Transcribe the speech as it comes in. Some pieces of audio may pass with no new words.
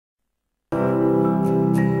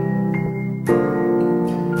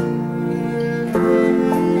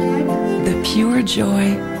pure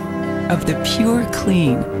joy of the pure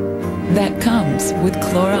clean that comes with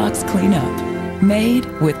Clorox Clean-Up, made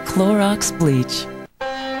with Clorox bleach.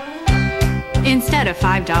 Instead of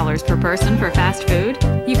 $5 per person for fast food,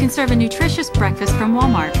 you can serve a nutritious breakfast from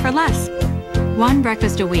Walmart for less. One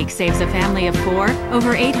breakfast a week saves a family of 4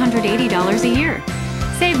 over $880 a year.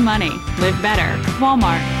 Save money, live better.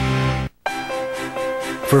 Walmart.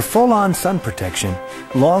 For full-on sun protection,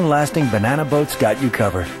 long-lasting Banana Boat's got you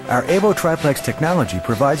covered. Our Evo Triplex technology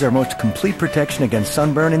provides our most complete protection against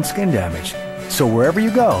sunburn and skin damage. So wherever you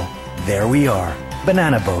go, there we are.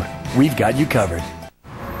 Banana Boat, we've got you covered.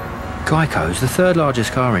 Geico's the third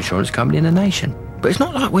largest car insurance company in the nation. But it's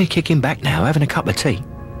not like we're kicking back now having a cup of tea.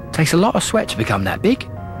 Takes a lot of sweat to become that big.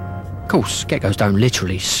 Of course, geckos don't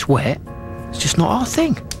literally sweat. It's just not our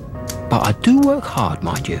thing. But I do work hard,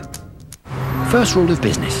 mind you. First rule of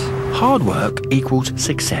business, hard work equals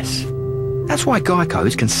success. That's why Geico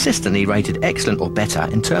is consistently rated excellent or better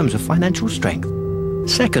in terms of financial strength.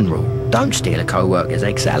 Second rule, don't steal a co-worker's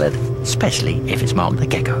egg salad, especially if it's marked a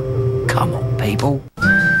gecko. Come on, people.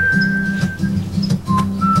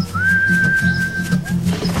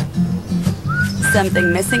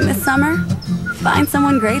 Something missing this summer? Find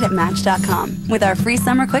someone great at Match.com with our free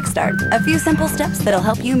summer quick start. A few simple steps that'll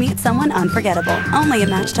help you meet someone unforgettable. Only at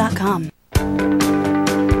Match.com.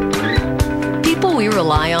 People we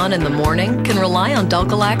rely on in the morning can rely on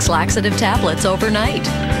Dulcolax laxative tablets overnight.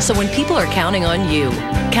 So when people are counting on you,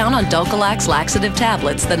 count on Dulcolax laxative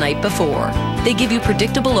tablets the night before. They give you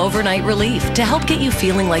predictable overnight relief to help get you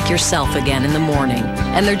feeling like yourself again in the morning.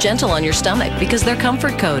 And they're gentle on your stomach because they're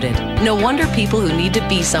comfort-coated. No wonder people who need to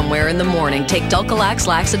be somewhere in the morning take Dulcolax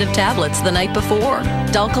laxative tablets the night before.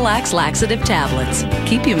 Dulcolax laxative tablets.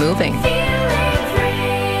 Keep you moving.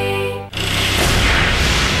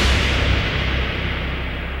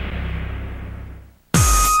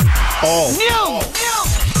 All. New!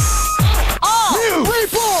 All. New!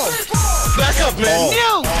 Repo! Back up, man!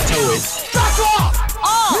 New! Do it. Back off!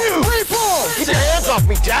 All! New! Repo! Get your hands off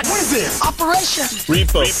me, Jack! What is this? Operation!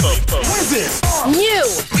 Repo. What is this? New!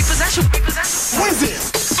 Repossession! What is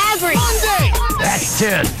this? Every! Monday! That's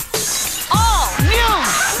 10. All! New!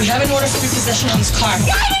 We have an order for repossession on this car.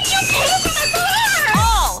 Why did you pay for the car?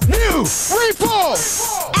 All! New! Repo!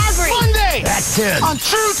 Every! Monday! That's 10. On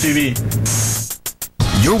TruTV.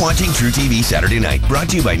 You're watching TruTV Saturday Night, brought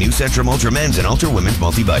to you by New Centrum Ultra Men's and Ultra Women's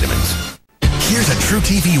Multivitamins. Here's a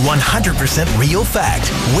TruTV 100% real fact.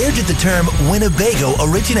 Where did the term Winnebago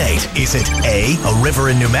originate? Is it A, a river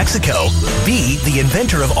in New Mexico, B, the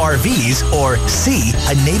inventor of RVs, or C,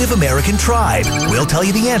 a Native American tribe? We'll tell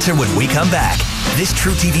you the answer when we come back. This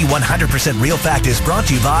TruTV 100% real fact is brought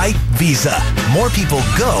to you by Visa. More people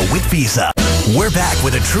go with Visa. We're back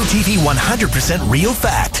with a TruTV 100% real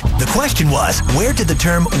fact. The question was, where did the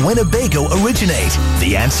term Winnebago originate?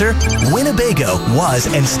 The answer, Winnebago was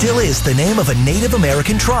and still is the name of a Native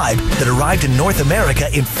American tribe that arrived in North America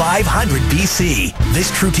in 500 BC.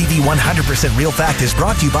 This TruTV 100% real fact is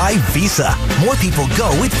brought to you by Visa. More people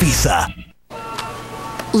go with Visa.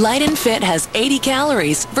 Light and Fit has 80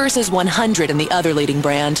 calories versus 100 in the other leading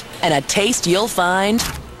brand, and a taste you'll find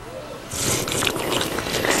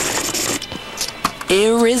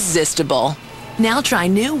irresistible. Now try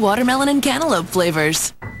new watermelon and cantaloupe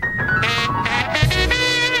flavors.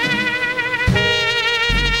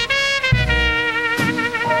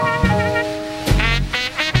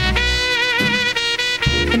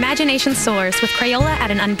 Imagination soars with Corolla at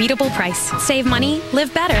an unbeatable price. Save money,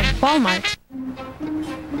 live better. Walmart.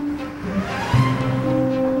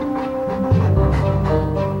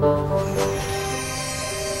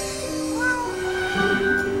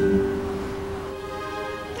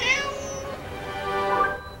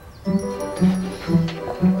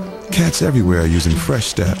 Cats everywhere are using Fresh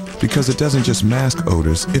Step because it doesn't just mask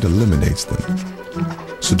odors, it eliminates them.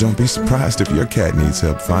 So don't be surprised if your cat needs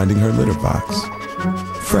help finding her litter box.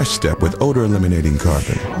 Fresh Step with odor-eliminating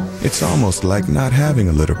carbon. It's almost like not having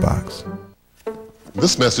a litter box.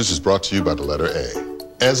 This message is brought to you by the letter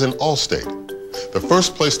A, as in Allstate, the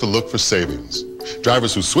first place to look for savings.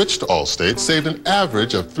 Drivers who switched to Allstate saved an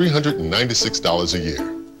average of $396 a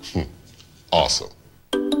year. Awesome.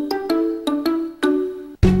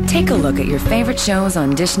 Take a look at your favorite shows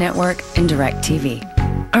on Dish Network and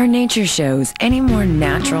DirecTV. Are nature shows any more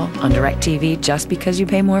natural on DirecTV just because you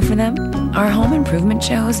pay more for them? Are home improvement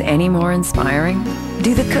shows any more inspiring?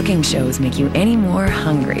 Do the cooking shows make you any more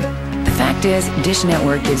hungry? The fact is, Dish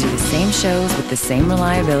Network gives you the same shows with the same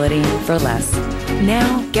reliability for less.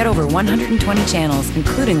 Now, get over 120 channels,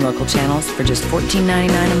 including local channels, for just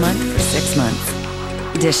 $14.99 a month for 6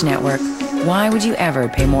 months. Dish Network. Why would you ever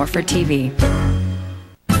pay more for TV?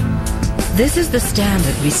 This is the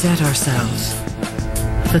standard we set ourselves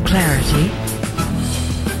for clarity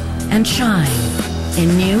and shine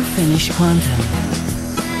in new Finish Quantum.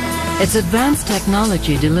 Its advanced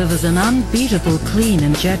technology delivers an unbeatable clean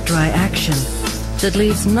and jet dry action that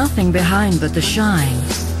leaves nothing behind but the shine.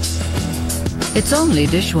 It's only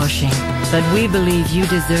dishwashing, but we believe you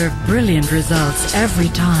deserve brilliant results every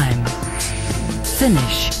time.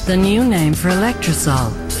 Finish, the new name for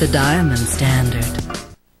Electrosol, the diamond standard.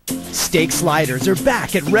 Steak sliders are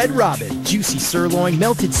back at Red Robin. Juicy sirloin,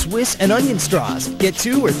 melted Swiss, and onion straws. Get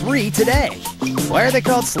 2 or 3 today. Why are they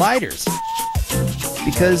called sliders?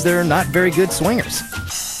 Because they're not very good swingers.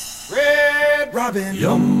 Red Robin.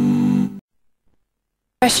 Yum.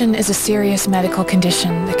 Depression is a serious medical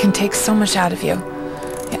condition that can take so much out of you.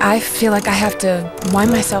 I feel like I have to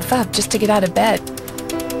wind myself up just to get out of bed.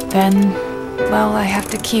 Then, well, I have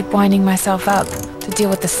to keep winding myself up to deal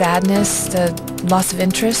with the sadness, the loss of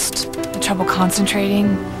interest, the trouble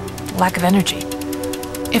concentrating, lack of energy.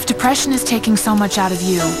 If depression is taking so much out of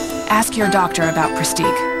you, ask your doctor about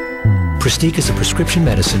Pristiq. Pristiq is a prescription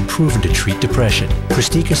medicine proven to treat depression.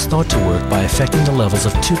 Pristiq is thought to work by affecting the levels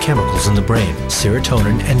of 2 chemicals in the brain,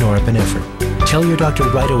 serotonin and norepinephrine. Tell your doctor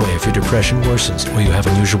right away if your depression worsens or you have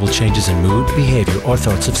unusual changes in mood, behavior, or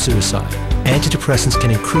thoughts of suicide. Antidepressants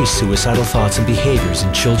can increase suicidal thoughts and behaviors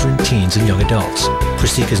in children, teens, and young adults.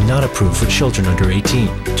 Pristiq is not approved for children under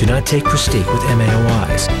 18. Do not take Pristiq with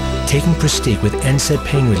MAOIs. Taking Pristiq with NSAID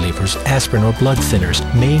pain relievers, aspirin, or blood thinners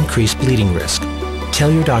may increase bleeding risk. Tell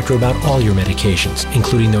your doctor about all your medications,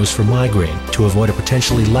 including those for migraine, to avoid a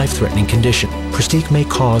potentially life-threatening condition. Pristiq may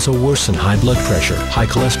cause or worsen high blood pressure, high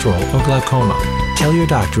cholesterol, or glaucoma. Tell your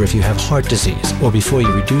doctor if you have heart disease or before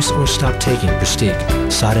you reduce or stop taking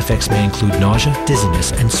Pristiq. Side effects may include nausea,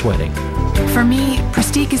 dizziness, and sweating. For me,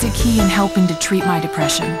 Pristiq is a key in helping to treat my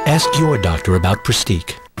depression. Ask your doctor about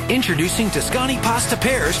Pristiq. Introducing Tuscany pasta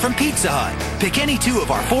pairs from Pizza Hut. Pick any 2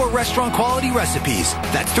 of our 4 restaurant quality recipes.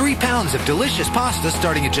 That's 3 pounds of delicious pasta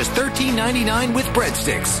starting at just $13.99 with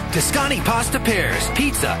breadsticks. Tuscany pasta pairs,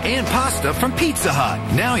 pizza and pasta from Pizza Hut.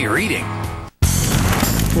 Now you're eating.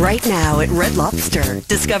 Right now at Red Lobster,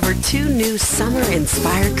 discover 2 new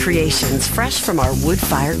summer-inspired creations fresh from our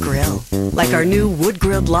wood-fire grill. Like our new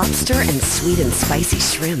wood-grilled lobster and sweet and spicy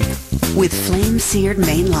shrimp. With flame-seared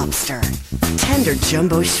Maine lobster, tender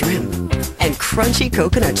jumbo shrimp, and crunchy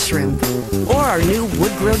coconut shrimp. Or our new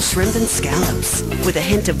wood-grilled shrimp and scallops, with a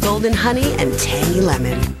hint of golden honey and tangy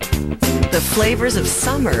lemon. The flavors of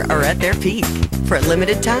summer are at their peak. For a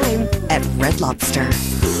limited time at Red Lobster.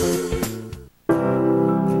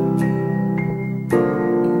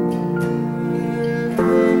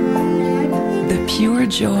 Pure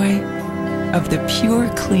joy of the pure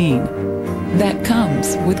clean that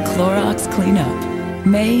comes with Clorox Clean-Up,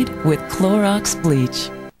 made with Clorox bleach.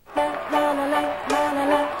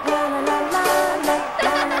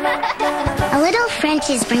 A little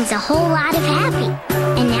French's brings a whole lot of happy.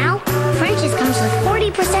 And now, French's comes with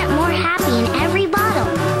 40% more happy in every bottle.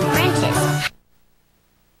 French's.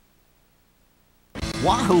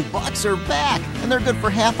 Wahoo Bucks are back, and they're good for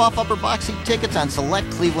half-off upper box seat tickets on select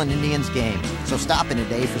Cleveland Indians games. So stop in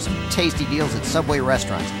today for some tasty deals at Subway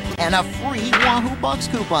restaurants and a free Wahoo Bucks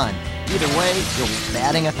coupon. Either way, you'll be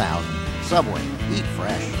batting 1,000. Subway, eat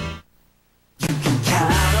fresh. You can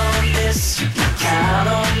count on this, you can count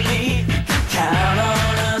on me, you can count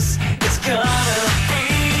on us. It's gonna be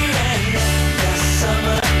the best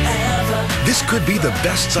summer ever. This could be the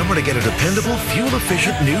best summer to get a dependable,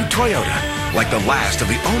 fuel-efficient new Toyota. Like the last of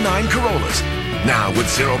the 09 Corollas. Now with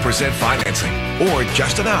 0% financing. Or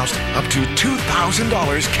just announced, up to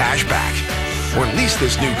 $2,000 cash back. Or lease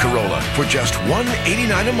this new Corolla for just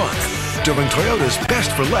 $189 a month during Toyota's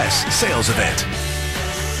Best for Less sales event.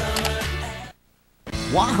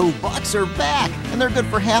 Wahoo Bucks are back, and they're good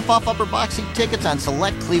for half-off upper box seat tickets on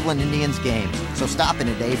select Cleveland Indians games. So stop in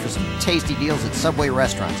today for some tasty deals at Subway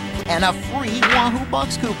restaurants and a free Wahoo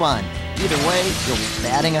Bucks coupon. Either way, you'll be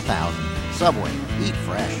batting 1,000. Subway, eat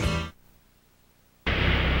fresh.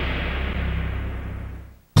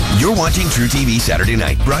 You're watching TruTV Saturday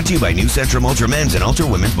Night, brought to you by New Centrum Ultra Men's and Ultra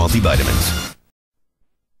Women's Multivitamins.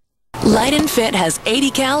 Light Fit has 80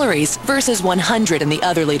 calories versus 100 in the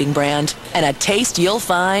other leading brand, and a taste you'll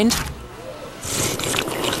find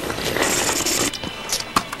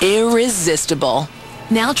irresistible.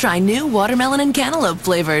 Now try new watermelon and cantaloupe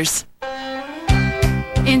flavors.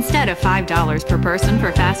 Instead of $5 per person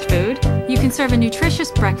for fast food, you can serve a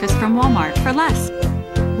nutritious breakfast from Walmart for less.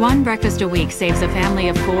 1 breakfast a week saves a family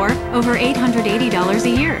of 4 over $880 a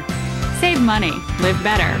year. Save money, live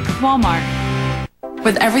better. Walmart.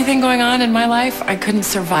 With everything going on in my life, I couldn't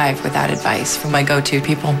survive without advice from my go-to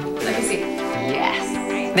people. Let me see.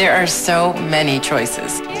 There are so many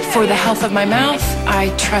choices. For the health of my mouth,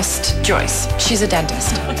 I trust Joyce. She's a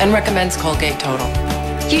dentist and recommends Colgate Total.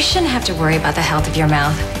 You shouldn't have to worry about the health of your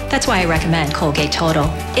mouth. That's why I recommend Colgate Total.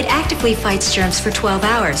 It actively fights germs for 12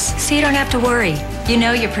 hours, so you don't have to worry. You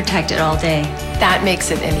know you're protected all day. That makes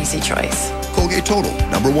it an easy choice. Colgate Total,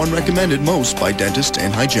 #1 recommended most by dentists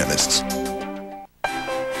and hygienists.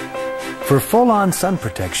 For full-on sun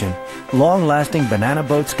protection, long-lasting Banana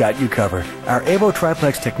Boat's got you covered. Our Avo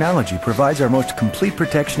Triplex technology provides our most complete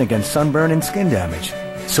protection against sunburn and skin damage.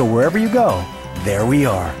 So wherever you go, there we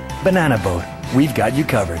are. Banana Boat, we've got you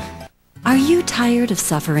covered. Are you tired of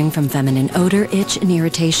suffering from feminine odor, itch, and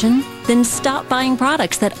irritation? Then stop buying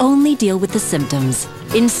products that only deal with the symptoms.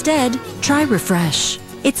 Instead, try Rephresh.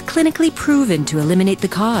 It's clinically proven to eliminate the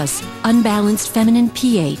cause, unbalanced feminine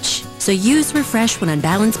pH. So use Rephresh when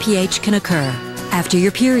unbalanced pH can occur. After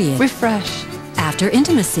your period. Refresh. After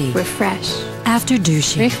intimacy. Refresh. After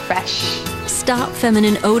douching. Refresh. Stop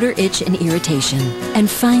feminine odor, itch, and irritation. And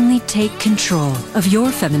finally take control of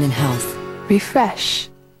your feminine health. Refresh.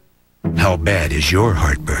 How bad is your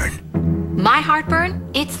heartburn? My heartburn?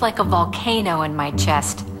 It's like a volcano in my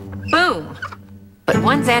chest. Boom! But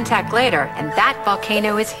one Zantac later, and that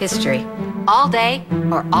volcano is history. All day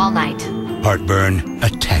or all night. Heartburn,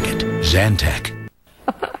 attack it. Zantac.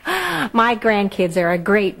 My grandkids are a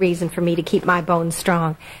great reason for me to keep my bones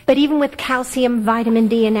strong. But even with calcium, vitamin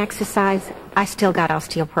D, and exercise, I still got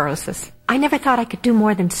osteoporosis. I never thought I could do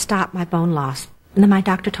more than stop my bone loss. And then my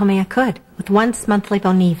doctor told me I could, with once monthly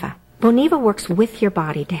Boniva. Boniva works with your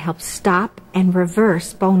body to help stop and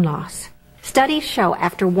reverse bone loss. Studies show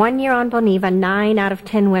after 1 year on Boniva, 9 out of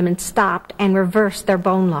 10 women stopped and reversed their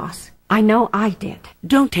bone loss. I know I did.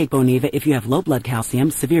 Don't take Boniva if you have low blood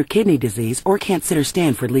calcium, severe kidney disease, or can't sit or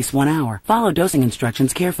stand for at least 1 hour. Follow dosing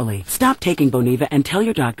instructions carefully. Stop taking Boniva and tell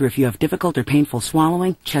your doctor if you have difficult or painful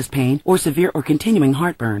swallowing, chest pain, or severe or continuing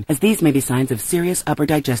heartburn, as these may be signs of serious upper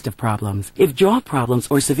digestive problems. If jaw problems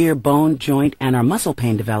or severe bone, joint, and or muscle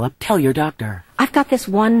pain develop, tell your doctor. I've got this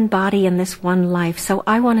one body and this one life, so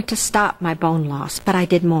I wanted to stop my bone loss, but I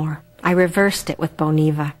did more. I reversed it with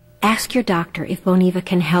Boniva. Ask your doctor if Boniva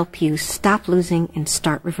can help you stop losing and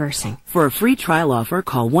start reversing. For a free trial offer,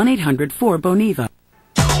 call 1-800-4-BONIVA.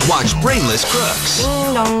 Watch brainless crooks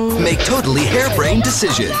make totally harebrained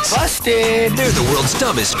decisions. Busted! They're the world's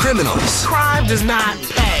dumbest criminals. Crime does not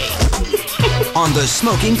pay. On The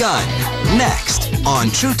Smoking Gun. Next on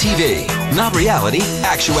TruTV. Not reality,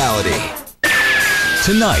 actuality.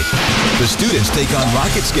 Tonight, the students take on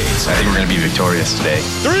rocket skates. I think we're going to be victorious today.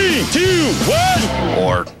 3, 2, 1!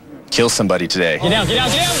 Or kill somebody today. Get down, get down,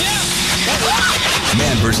 get down, get down!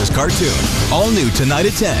 Man vs. Cartoon. All new tonight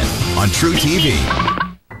at 10 on TruTV.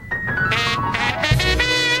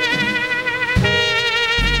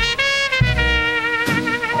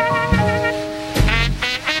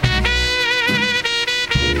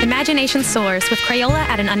 Imagination soars with Crayola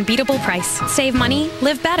at an unbeatable price. Save money,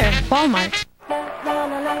 live better. Walmart.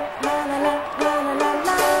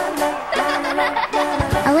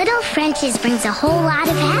 A little French's brings a whole lot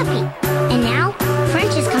of happy. And now,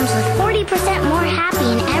 French's comes with 40% more happy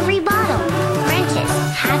in every bottle. French's,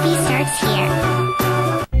 happy starts here.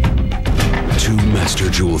 2 master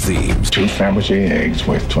jewel themes. 2 Fabergé eggs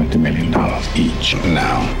worth $20 million each.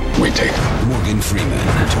 Now, we take them. Morgan Freeman,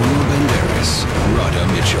 Antonio Banderas, Radha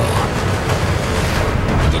Mitchell.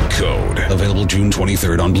 The Code. Available June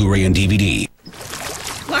 23rd on Blu-ray and DVD.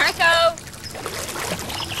 Marco!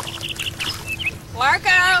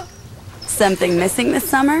 Marco! Something missing this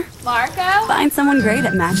summer? Marco? Find someone great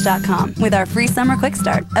at Match.com with our free summer quick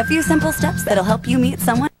start. A few simple steps that'll help you meet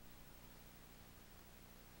someone.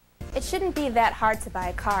 It shouldn't be that hard to buy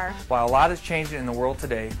a car. While a lot is changing in the world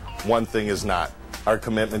today, one thing is not: our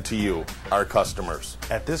commitment to you, our customers.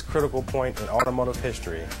 At this critical point in automotive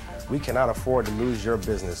history, we cannot afford to lose your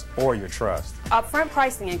business or your trust. Upfront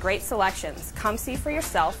pricing and great selections. Come see for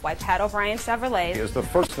yourself why Pat O'Brien Chevrolet is the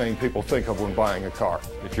first thing people think of when buying a car.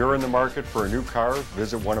 If you're in the market for a new car,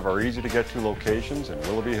 visit one of our easy-to-get-to locations in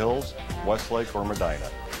Willoughby Hills, Westlake, or Medina.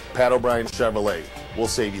 Pat O'Brien Chevrolet will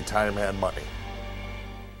save you time and money.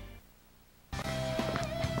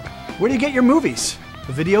 Where do you get your movies?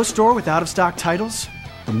 The video store with out-of-stock titles?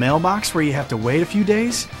 The mailbox where you have to wait a few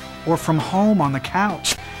days? Or from home on the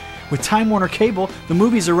couch? With Time Warner Cable, the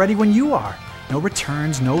movies are ready when you are. No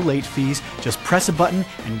returns, no late fees, just press a button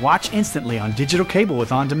and watch instantly on digital cable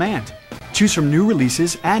with On Demand. Choose from new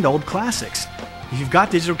releases and old classics. If you've got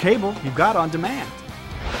digital cable, you've got On Demand.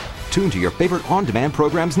 Tune to your favorite On Demand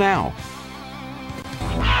programs now.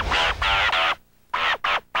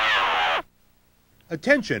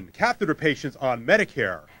 Attention, catheter patients on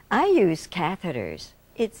Medicare. I use catheters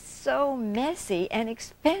It's so messy and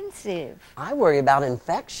expensive. I worry about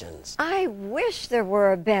infections. I wish there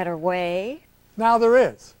were a better way. Now there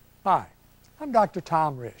is. Hi, I'm Dr.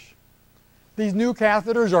 Tom Risch. These new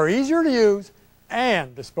catheters are easier to use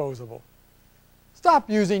and disposable. Stop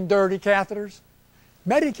using dirty catheters.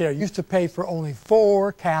 Medicare used to pay for only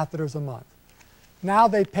 4 catheters a month. Now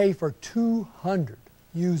they pay for 200.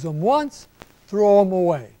 Use them once, throw them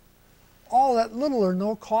away. All at little or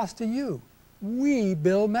no cost to you. We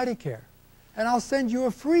bill Medicare. And I'll send you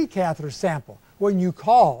a free catheter sample when you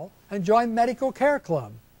call and join Medical Care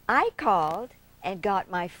Club. I called and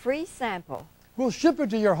got my free sample. We'll ship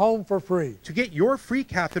it to your home for free. To get your free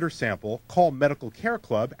catheter sample, call Medical Care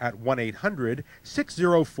Club at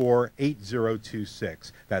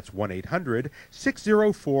 1-800-604-8026. That's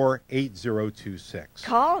 1-800-604-8026.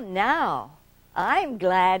 Call now. I'm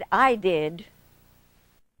glad I did.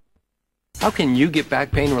 How can you get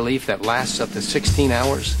back pain relief that lasts up to 16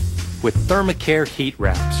 hours? With ThermaCare heat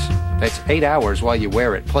wraps. That's 8 hours while you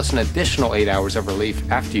wear it, plus an additional 8 hours of relief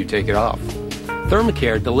after you take it off.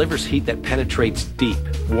 ThermaCare delivers heat that penetrates deep,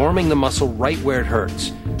 warming the muscle right where it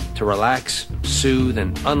hurts, to relax, soothe,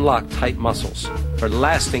 and unlock tight muscles for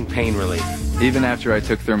lasting pain relief. Even after I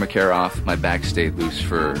took ThermaCare off, my back stayed loose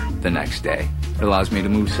for the next day. It allows me to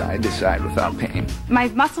move side to side without pain. My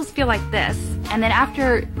muscles feel like this, and then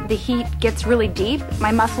after the heat gets really deep,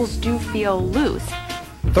 my muscles do feel loose.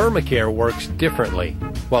 ThermaCare works differently.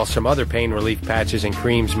 While some other pain relief patches and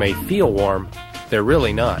creams may feel warm, they're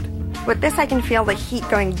really not. With this, I can feel the heat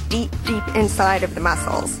going deep, deep inside of the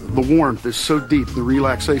muscles. The warmth is so deep, the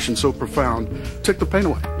relaxation so profound, took the pain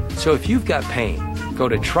away. So if you've got pain, go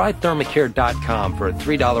to trythermacare.com for a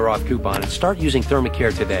 $3 off coupon and start using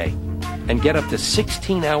ThermaCare today. And get up to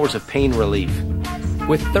 16 hours of pain relief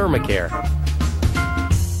with ThermaCare.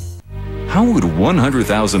 How would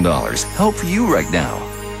 $100,000 help you right now?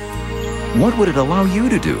 What would it allow you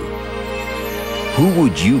to do? Who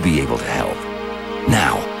would you be able to help?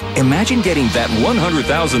 Now, imagine getting that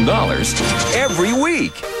 $100,000 every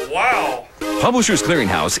week. Wow! Publishers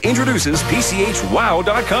Clearinghouse introduces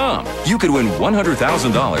PCHWOW.com. You could win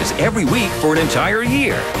 $100,000 every week for an entire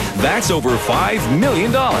year. That's over $5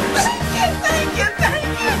 million. Thank you!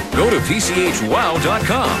 Go to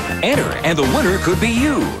PCHWOW.com. Enter, and the winner could be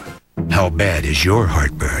you. How bad is your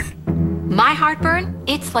heartburn? My heartburn?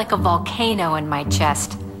 It's like a volcano in my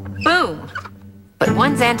chest. Boom! But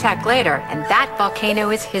one Zantac later, and that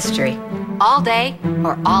volcano is history. All day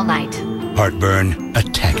or all night. Heartburn,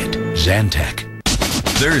 attack it. Zantac.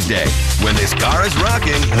 Thursday, when this car is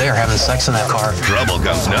rocking, they're having sex in that car. Trouble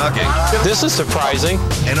comes knocking. This is surprising.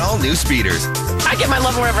 And all new speeders. I get my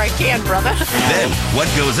love wherever I can, brother. Then, what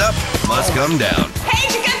goes up must come down. Hey,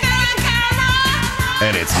 did you get that on camera?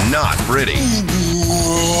 And it's not pretty.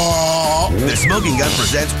 The Smoking Gun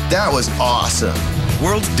presents That Was Awesome.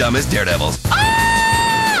 World's Dumbest Daredevils.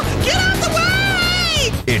 Get out the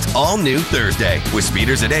way! It's all new Thursday with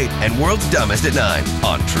Speeders at 8 and World's Dumbest at 9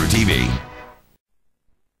 on TruTV.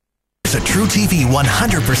 It's a TruTV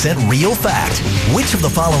 100% real fact. Which of the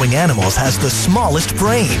following animals has the smallest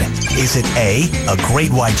brain? Is it A, a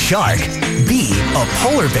great white shark, B, a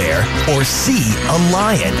polar bear, or C, a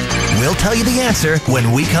lion? We'll tell you the answer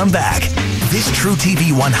when we come back. This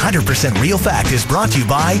TruTV 100% real fact is brought to you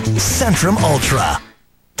by Centrum Ultra.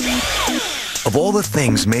 Of all the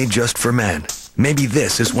things made just for men, maybe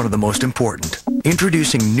this is one of the most important.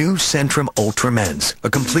 Introducing new Centrum Ultra Men's, a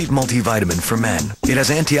complete multivitamin for men. It has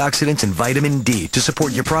antioxidants and vitamin D to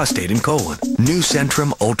support your prostate and colon. New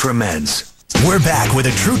Centrum Ultra Men's. We're back with a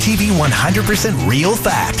TruTV 100% real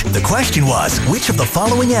fact. The question was, which of the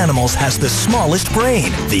following animals has the smallest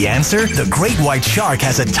brain? The answer, the great white shark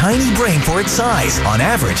has a tiny brain for its size. On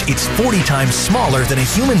average, it's 40 times smaller than a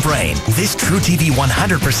human brain. This TruTV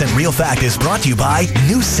 100% real fact is brought to you by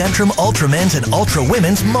new Centrum Ultra Men's and Ultra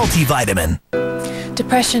Women's multivitamin.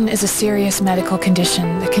 Depression is a serious medical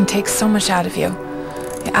condition that can take so much out of you.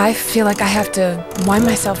 I feel like I have to wind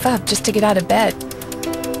myself up just to get out of bed.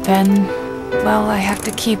 Then, well, I have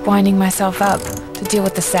to keep winding myself up to deal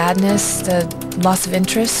with the sadness, the loss of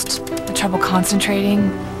interest, the trouble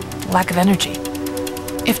concentrating, lack of energy.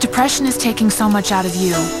 If depression is taking so much out of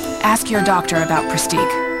you, ask your doctor about Pristiq.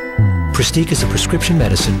 Pristiq is a prescription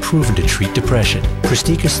medicine proven to treat depression.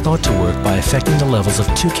 Pristiq is thought to work by affecting the levels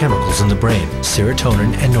of two chemicals in the brain,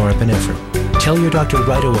 serotonin and norepinephrine. Tell your doctor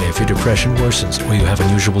right away if your depression worsens or you have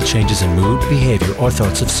unusual changes in mood, behavior, or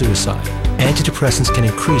thoughts of suicide. Antidepressants can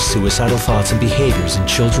increase suicidal thoughts and behaviors in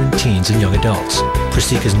children, teens, and young adults.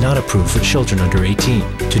 Pristiq is not approved for children under 18.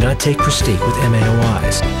 Do not take Pristiq with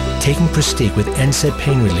MAOIs. Taking Pristiq with NSAID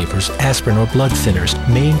pain relievers, aspirin, or blood thinners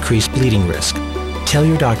may increase bleeding risk. Tell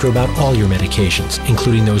your doctor about all your medications,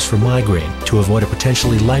 including those for migraine, to avoid a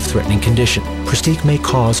potentially life-threatening condition. Pristiq may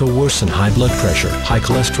cause or worsen high blood pressure, high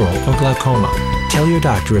cholesterol, or glaucoma. Tell your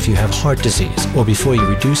doctor if you have heart disease or before you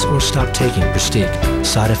reduce or stop taking Pristiq.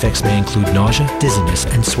 Side effects may include nausea, dizziness,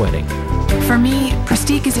 and sweating. For me,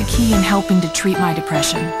 Pristiq is a key in helping to treat my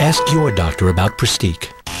depression. Ask your doctor about Pristiq.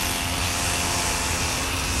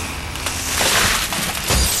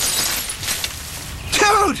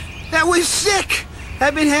 Dude, that was sick!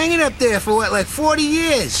 I've been hanging up there for, what, like 40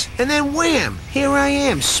 years? And then wham! Here I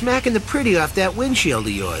am, smacking the pretty off that windshield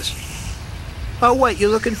of yours. Oh, what, you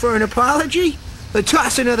looking for an apology? Or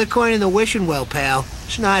toss another coin in the wishing well, pal.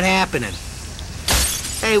 It's not happening.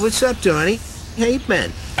 Hey, what's up, Donnie? How you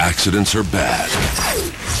been? Accidents are bad,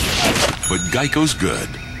 but Geico's good,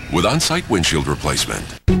 with on-site windshield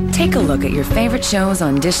replacement. Take a look at your favorite shows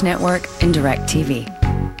on Dish Network and DirecTV.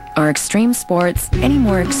 Are extreme sports any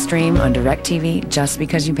more extreme on DirecTV just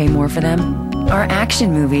because you pay more for them? Are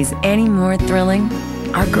action movies any more thrilling?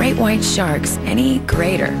 Are great white sharks any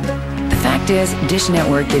greater? The fact is, Dish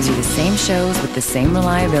Network gives you the same shows with the same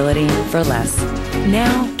reliability for less.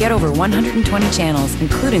 Now, get over 120 channels,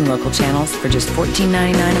 including local channels, for just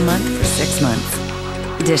 $14.99 a month for 6 months.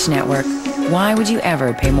 Dish Network. Why would you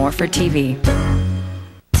ever pay more for TV?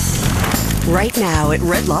 Right now at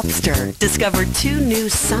Red Lobster, discover 2 new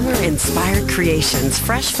summer-inspired creations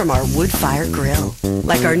fresh from our wood-fire grill.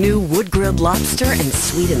 Like our new wood-grilled lobster and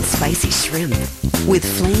sweet and spicy shrimp. With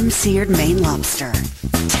flame-seared Maine lobster,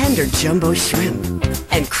 tender jumbo shrimp,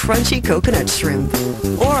 and crunchy coconut shrimp.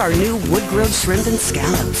 Or our new wood-grilled shrimp and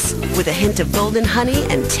scallops, with a hint of golden honey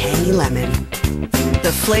and tangy lemon.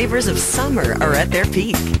 The flavors of summer are at their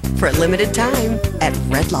peak. For a limited time at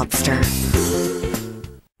Red Lobster.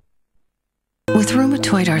 With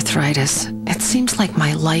rheumatoid arthritis, it seems like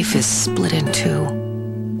my life is split in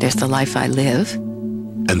two. There's the life I live,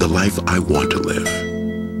 and the life I want to live.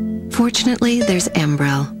 Fortunately, there's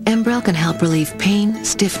Enbrel. Enbrel can help relieve pain,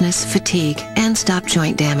 stiffness, fatigue, and stop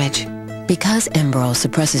joint damage. Because Enbrel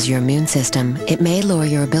suppresses your immune system, it may lower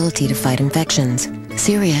your ability to fight infections.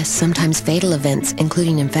 Serious, sometimes fatal events,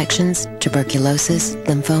 including infections, tuberculosis,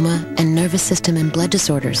 lymphoma, and nervous system and blood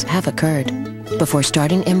disorders have occurred. Before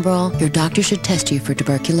starting Enbrel, your doctor should test you for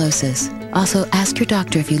tuberculosis. Also, ask your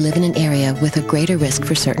doctor if you live in an area with a greater risk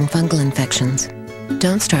for certain fungal infections.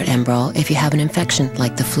 Don't start Enbrel if you have an infection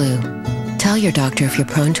like the flu. Tell your doctor if you're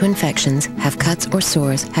prone to infections, have cuts or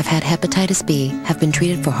sores, have had hepatitis B, have been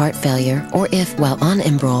treated for heart failure, or if, while on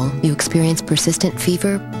Enbrel, you experience persistent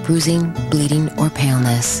fever, bruising, bleeding, or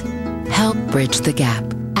paleness. Help bridge the gap.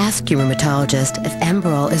 Ask your rheumatologist if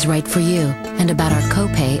Enbrel is right for you and about our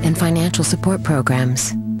copay and financial support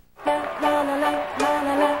programs.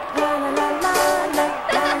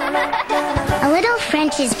 A little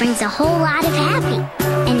French's brings a whole lot of happy.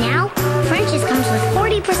 And now, French's comes with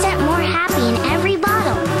 40% more happy in every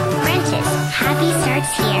bottle. French's, happy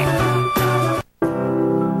starts here.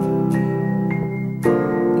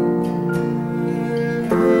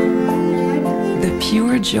 The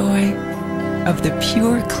pure joy of the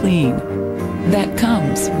pure clean that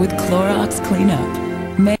comes with Clorox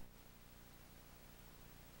Clean-Up.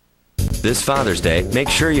 This Father's Day, make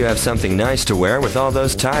sure you have something nice to wear with all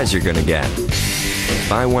those ties you're gonna get.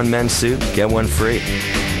 Buy one men's suit, get one free.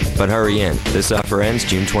 But hurry in, this offer ends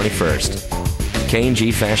June 21st.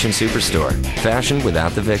 K&G Fashion Superstore, fashion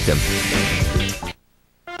without the victim.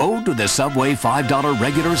 Ode to the Subway $5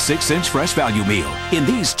 regular 6-inch fresh value meal. In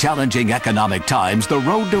these challenging economic times, the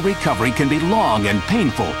road to recovery can be long and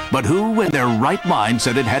painful. But who in their right mind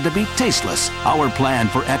said it had to be tasteless? Our plan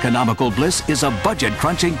for economical bliss is a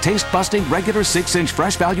budget-crunching, taste-busting regular 6-inch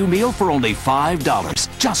fresh value meal for only $5.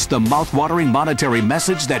 Just the mouth-watering monetary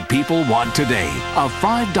message that people want today. A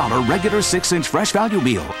 $5 regular 6-inch fresh value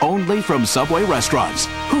meal, only from Subway restaurants.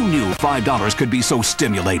 Who knew $5 could be so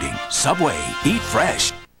stimulating? Subway, eat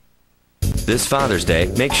fresh. This Father's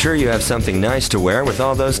Day, make sure you have something nice to wear with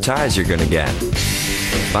all those ties you're gonna get.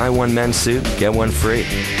 Buy one men's suit, get one free.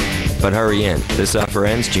 But hurry in, this offer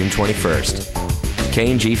ends June 21st.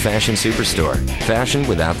 K&G Fashion Superstore, fashion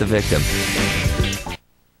without the victim.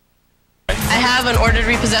 I have an order to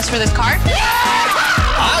repossess for this car.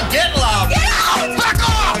 I'll get loud. Get out! Back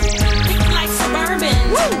off! Like Suburban.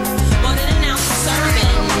 More than an ounce of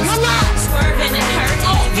serving. Swerving and hurting.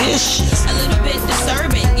 Oh, vicious. A little bit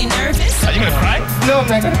disturbing. You nervous? Are you gonna cry? No, I'm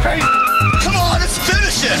not gonna cry. Come on, let's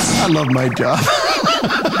finish this. I love my job.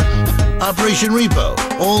 Operation Repo,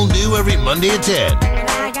 all new every Monday at 10.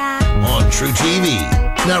 On TruTV.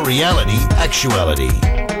 Not reality, actuality.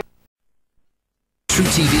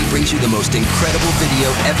 TruTV brings you the most incredible video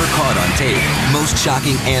ever caught on tape. Most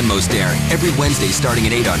shocking and most daring. Every Wednesday starting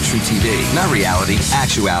at 8 on TruTV. Not reality,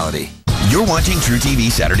 actuality. You're watching TruTV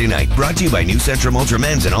Saturday Night, brought to you by New Centrum Ultra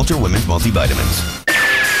Men's and Ultra Women's Multivitamins.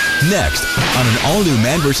 Next, on an all-new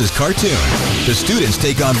Man vs. Cartoon, the students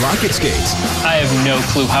take on rocket skates. I have no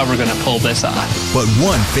clue how we're going to pull this off. But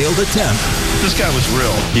one failed attempt. If this guy was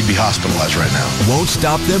real, he'd be hospitalized right now. Won't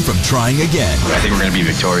stop them from trying again. I think we're going to be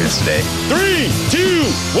victorious today. 3, 2,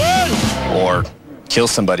 1! Or kill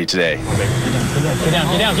somebody today. Get down.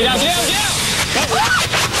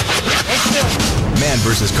 Man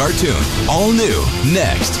vs. Cartoon, all new,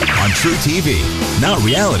 next on TruTV. Not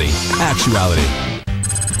reality, actuality.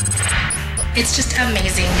 It's just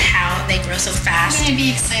amazing how they grow so fast. I'm going to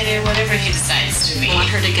be excited whatever he decides to be. I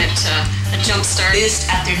want her to get a jump start.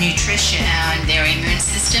 Boost at their nutrition and their immune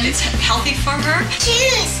system. It's healthy for her.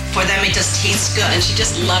 Cheers! For them, it just tastes good, and she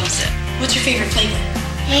just loves it. What's your favorite flavor?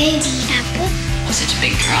 Candy apple. I'm such a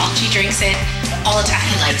big girl. She drinks it all the time.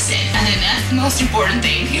 He likes it. And then the most important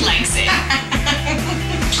thing, he likes it.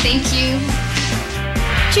 Thank you.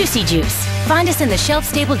 Juicy Juice. Find us in the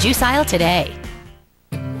shelf-stable juice aisle today.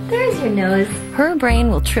 There's your nose. Her brain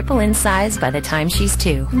will triple in size by the time she's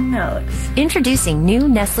 2. Nose. Introducing new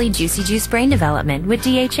Nestle Juicy Juice Brain Development with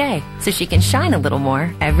DHA, so she can shine a little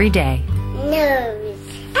more every day. Nose.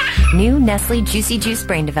 New Nestle Juicy Juice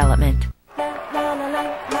Brain Development.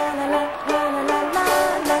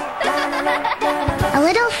 A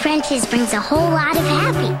little French's brings a whole lot of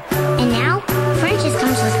happy. And now, French's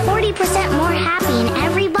comes with 40% more happy in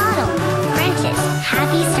every bottle. French's.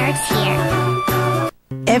 Happy starts here.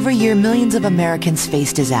 Every year, millions of Americans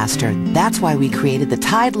face disaster. That's why we created the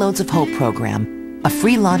Tide Loads of Hope program, a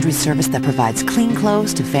free laundry service that provides clean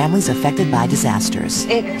clothes to families affected by disasters.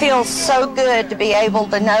 It feels so good to be able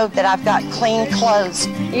to know that I've got clean clothes.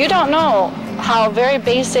 You don't know how very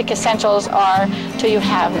basic essentials are till you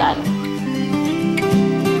have none.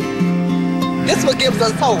 This what gives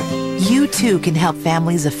us hope. You too can help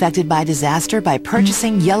families affected by disaster by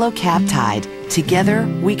purchasing Yellow Cap Tide. Together,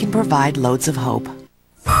 we can provide loads of hope.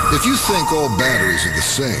 If you think all batteries are the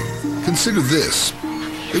same, consider this.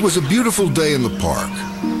 It was a beautiful day in the park.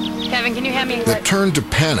 Kevin, can you hand me that turned to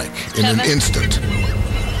panic in an instant.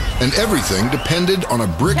 And everything depended on a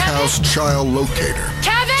brick house child locator.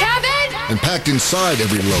 Kevin! And packed inside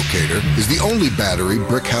every locator is the only battery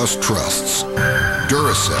Brick House trusts,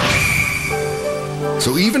 Duracell.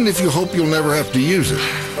 So even if you hope you'll never have to use it,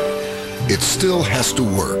 it still has to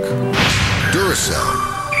work.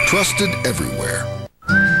 Duracell, trusted everywhere.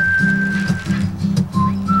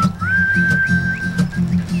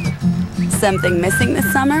 Something missing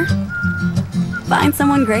this summer? Find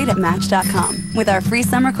someone great at Match.com with our free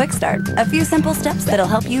summer quick start. A few simple steps that'll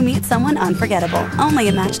help you meet someone unforgettable. Only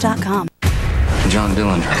at Match.com. John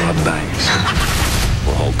Dillinger loved banks.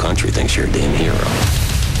 The whole country thinks you're a damn hero.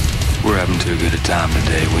 We're having too good a time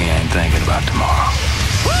today. We ain't thinking about tomorrow.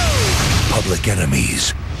 Public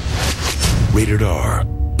Enemies. Rated R.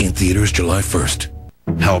 In theaters July 1st.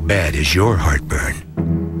 How bad is your heartburn?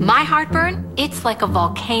 My heartburn? It's like a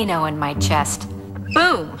volcano in my chest.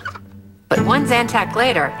 Boom! But one Zantac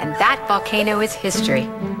later, and that volcano is history.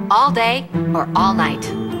 All day or all night.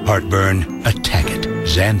 Heartburn, attack it.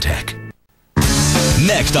 Zantac.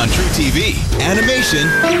 Next on TruTV, animation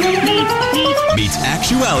meets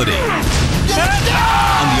actuality.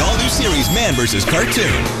 On the all-new series Man vs.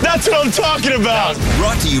 Cartoon. That's what I'm talking about!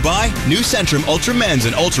 Brought to you by New Centrum Ultra Men's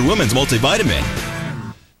and Ultra Women's Multivitamin.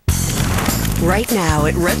 Right now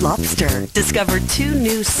at Red Lobster, discover 2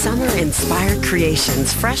 new summer-inspired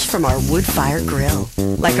creations fresh from our wood-fire grill.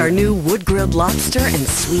 Like our new wood-grilled lobster and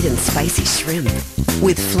sweet and spicy shrimp.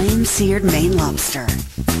 With flame-seared Maine lobster,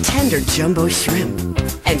 tender jumbo shrimp,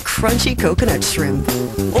 and crunchy coconut shrimp.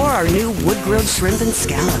 Or our new wood-grilled shrimp and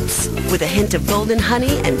scallops with a hint of golden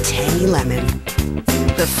honey and tangy lemon.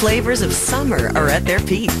 The flavors of summer are at their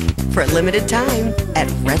peak for a limited time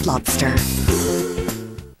at Red Lobster.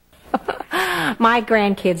 My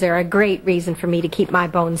grandkids are a great reason for me to keep my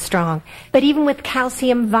bones strong. But even with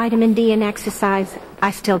calcium, vitamin D, and exercise, I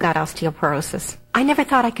still got osteoporosis. I never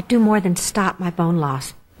thought I could do more than stop my bone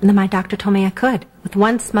loss. And then my doctor told me I could, with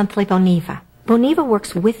once monthly Boniva. Boniva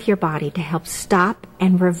works with your body to help stop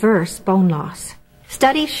and reverse bone loss.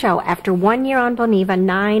 Studies show after 1 year on Boniva,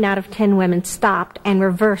 9 out of 10 women stopped and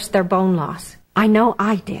reversed their bone loss. I know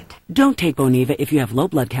I did. Don't take Boniva if you have low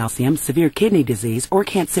blood calcium, severe kidney disease, or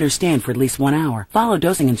can't sit or stand for at least 1 hour. Follow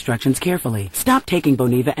dosing instructions carefully. Stop taking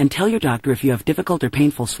Boniva and tell your doctor if you have difficult or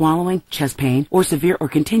painful swallowing, chest pain, or severe or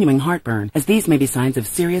continuing heartburn, as these may be signs of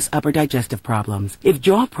serious upper digestive problems. If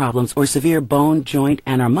jaw problems or severe bone, joint,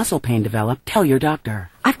 and or muscle pain develop, tell your doctor.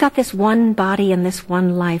 I've got this one body and this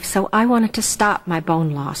one life, so I wanted to stop my bone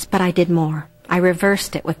loss, but I did more. I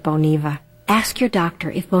reversed it with Boniva. Ask your doctor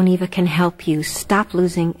if Boniva can help you stop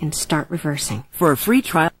losing and start reversing. For a free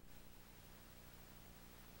trial...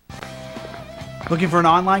 Looking for an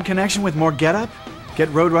online connection with more GetUp? Get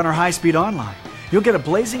Roadrunner High Speed Online. You'll get a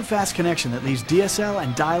blazing fast connection that leaves DSL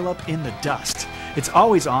and dial-up in the dust. It's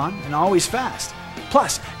always on and always fast.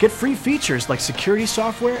 Plus, get free features like security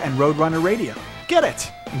software and Roadrunner Radio. Get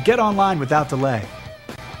it, and get online without delay.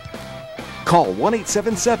 Call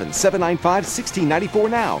 1-877-795-1694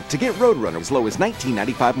 now to get Roadrunner as low as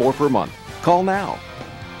 $19.95 more per month. Call now.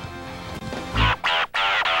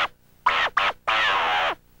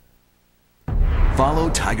 Follow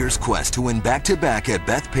Tiger's quest to win back-to-back at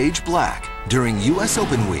Bethpage Black during U.S.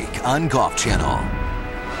 Open Week on Golf Channel.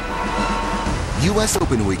 U.S.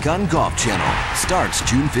 Open Week on Golf Channel starts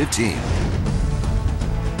June 15th.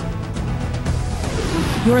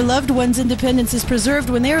 Your loved one's independence is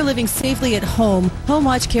preserved when they are living safely at home.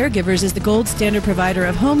 HomeWatch Caregivers is the gold standard provider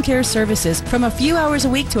of home care services, from a few hours a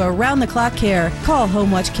week to around-the-clock care. Call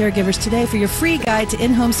HomeWatch Caregivers today for your free guide to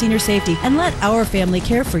in-home senior safety, and let our family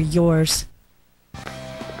care for yours.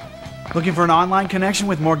 Looking for an online connection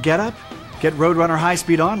with more GetUp? Get Roadrunner High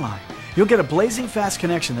Speed Online. You'll get a blazing fast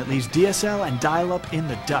connection that leaves DSL and dial-up in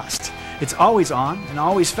the dust. It's always on and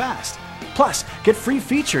always fast. Plus, get free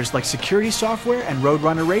features like security software and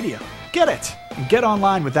Roadrunner Radio. Get it, and get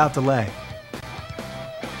online without delay.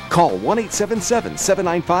 Call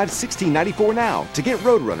 1-877-795-1694 now to get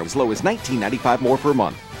Roadrunner as low as $19.95 more per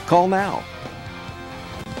month. Call now.